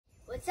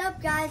What's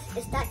up, guys?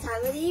 It's that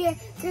time of the year,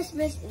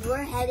 Christmas, and we're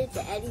headed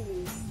to Eddie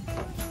V's.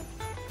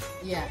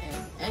 Yeah, and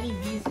Eddie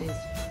V's is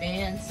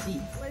fancy.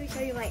 Let me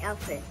show you my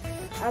outfit.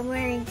 I'm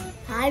wearing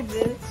high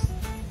boots,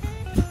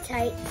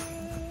 tights,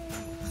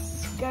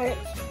 skirt,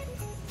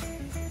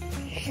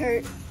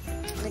 shirt,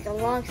 like a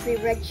long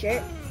sleeve red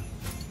shirt,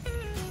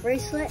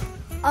 bracelet.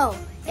 Oh,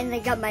 and I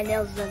got my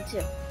nails done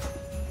too.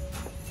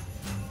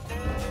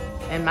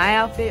 And my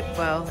outfit,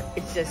 well,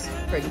 it's just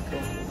pretty cool.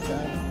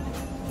 So.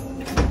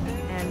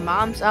 And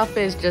Mom's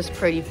outfit is just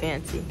pretty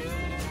fancy.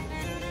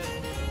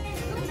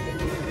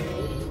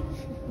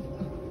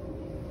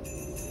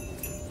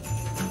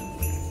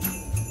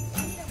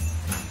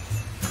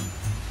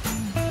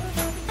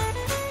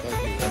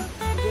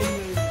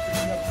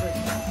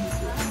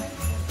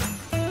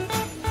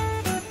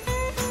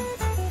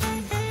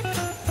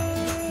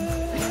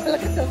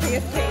 Look at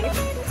Sophia's face.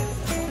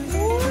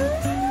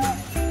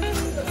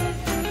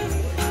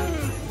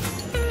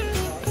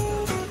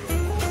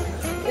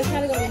 It's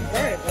gotta go in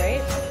bird,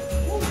 right?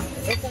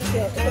 It's gonna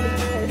feel, it's gonna be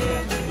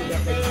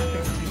perfect.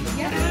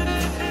 Yeah.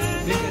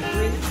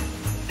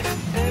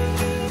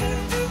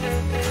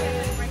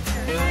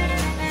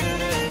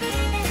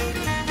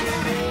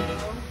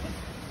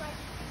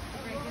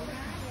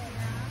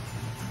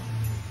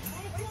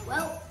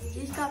 Well, we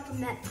just got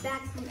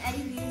back from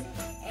Eddie V's,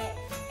 and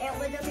it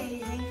was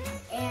amazing.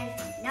 And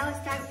now it's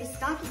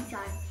stocking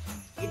time.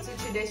 It's a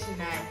tradition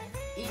that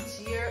each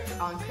year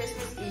on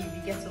Christmas Eve,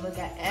 you get to look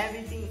at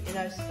everything in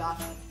our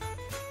stocking.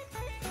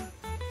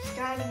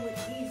 Starting with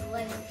these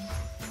letters.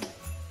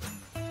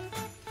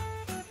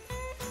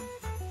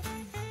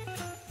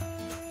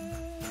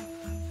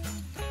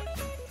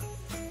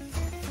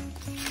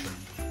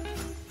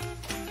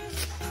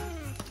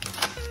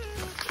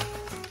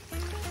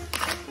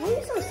 Why are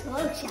you so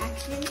slow,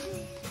 Jackson?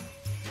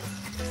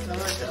 So I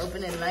want to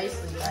open it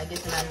nicely, but I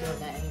guess I'm not doing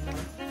that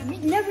anymore. We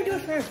never do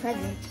it for our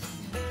presents.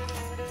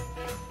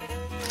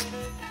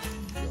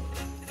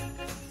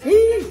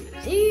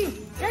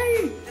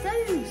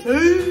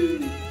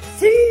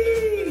 See.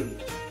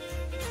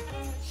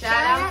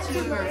 Shout out to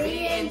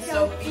Marie and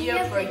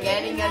Sophia for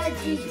getting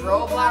us these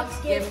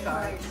Roblox gift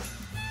cards.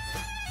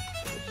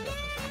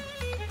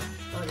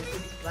 Oh, this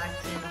is black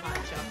Santa hot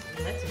chocolate.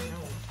 That's a no.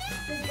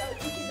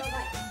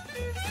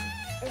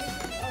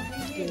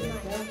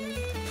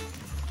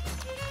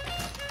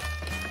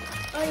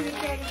 Oh, you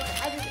can't.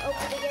 I just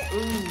opened it.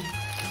 Ooh.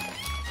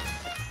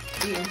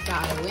 The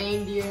inside a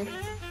reindeer.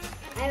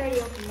 I already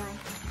opened mine.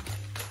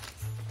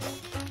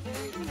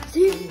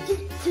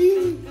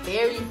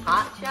 Very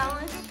hot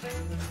challenge.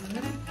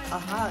 A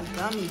hot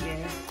gummy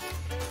bear.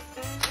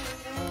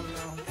 Oh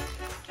no.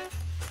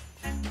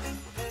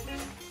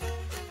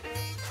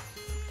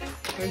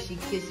 Hershey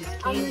Kisses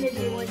I'm candy gonna do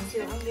cane. one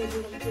too. I'm gonna do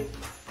one too.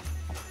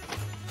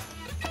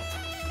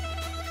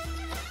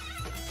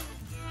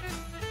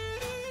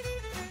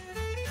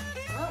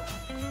 Oh,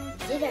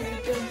 did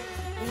everything.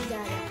 We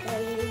got it.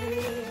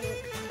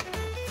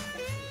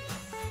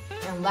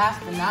 And last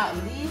but not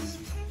least,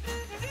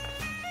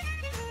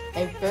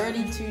 a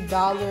 $32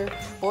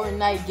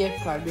 Fortnite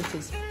gift card, which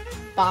is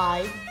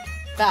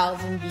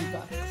 5,000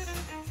 V-Bucks.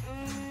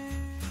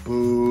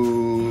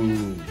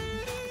 Boo.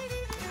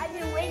 I've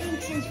been waiting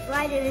since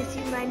Friday to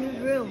see my new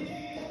room.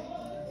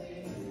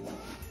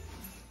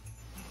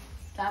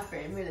 Time for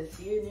Emery to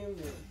see your new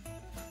room.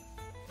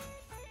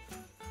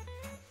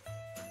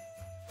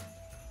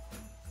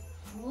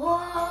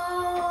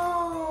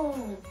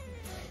 Whoa!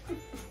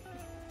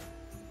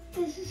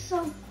 This is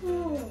so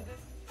cool.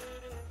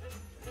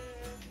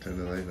 Turn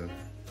the light on.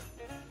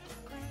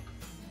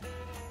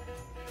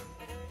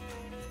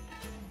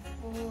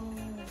 Whoa.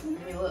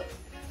 Emery, look.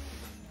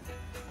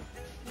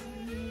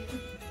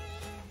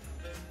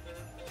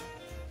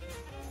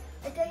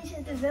 I thought you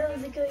said the bell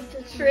was going to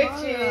Tricked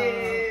tomorrow.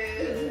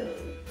 you.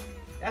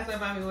 That's what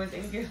Mommy was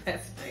in here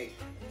last night.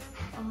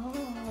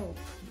 Oh.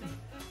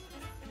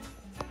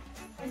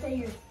 I thought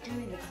you were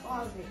doing the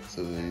closet.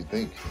 So what do you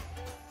think?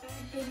 I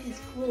think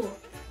it's cool.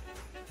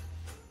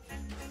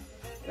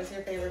 What's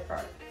your favorite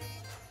part?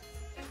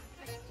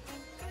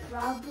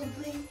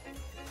 Probably,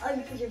 oh,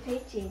 because you're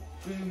painting.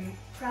 Mm-hmm.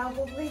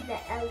 Probably the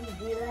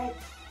LED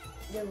lights,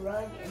 the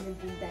rug, and the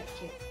beanbag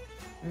chair.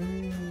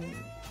 Mm.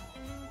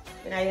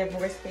 But now you have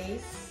more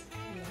space,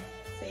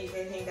 so you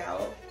can hang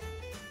out.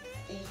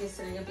 And you can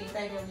sit in your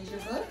beanbag and read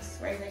your books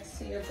right next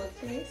to your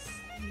bookcase.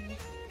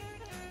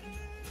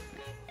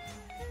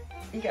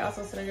 You can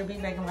also sit on your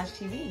beanbag and watch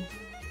TV.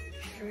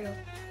 True.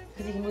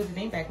 Because you can move the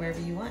beanbag wherever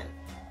you want.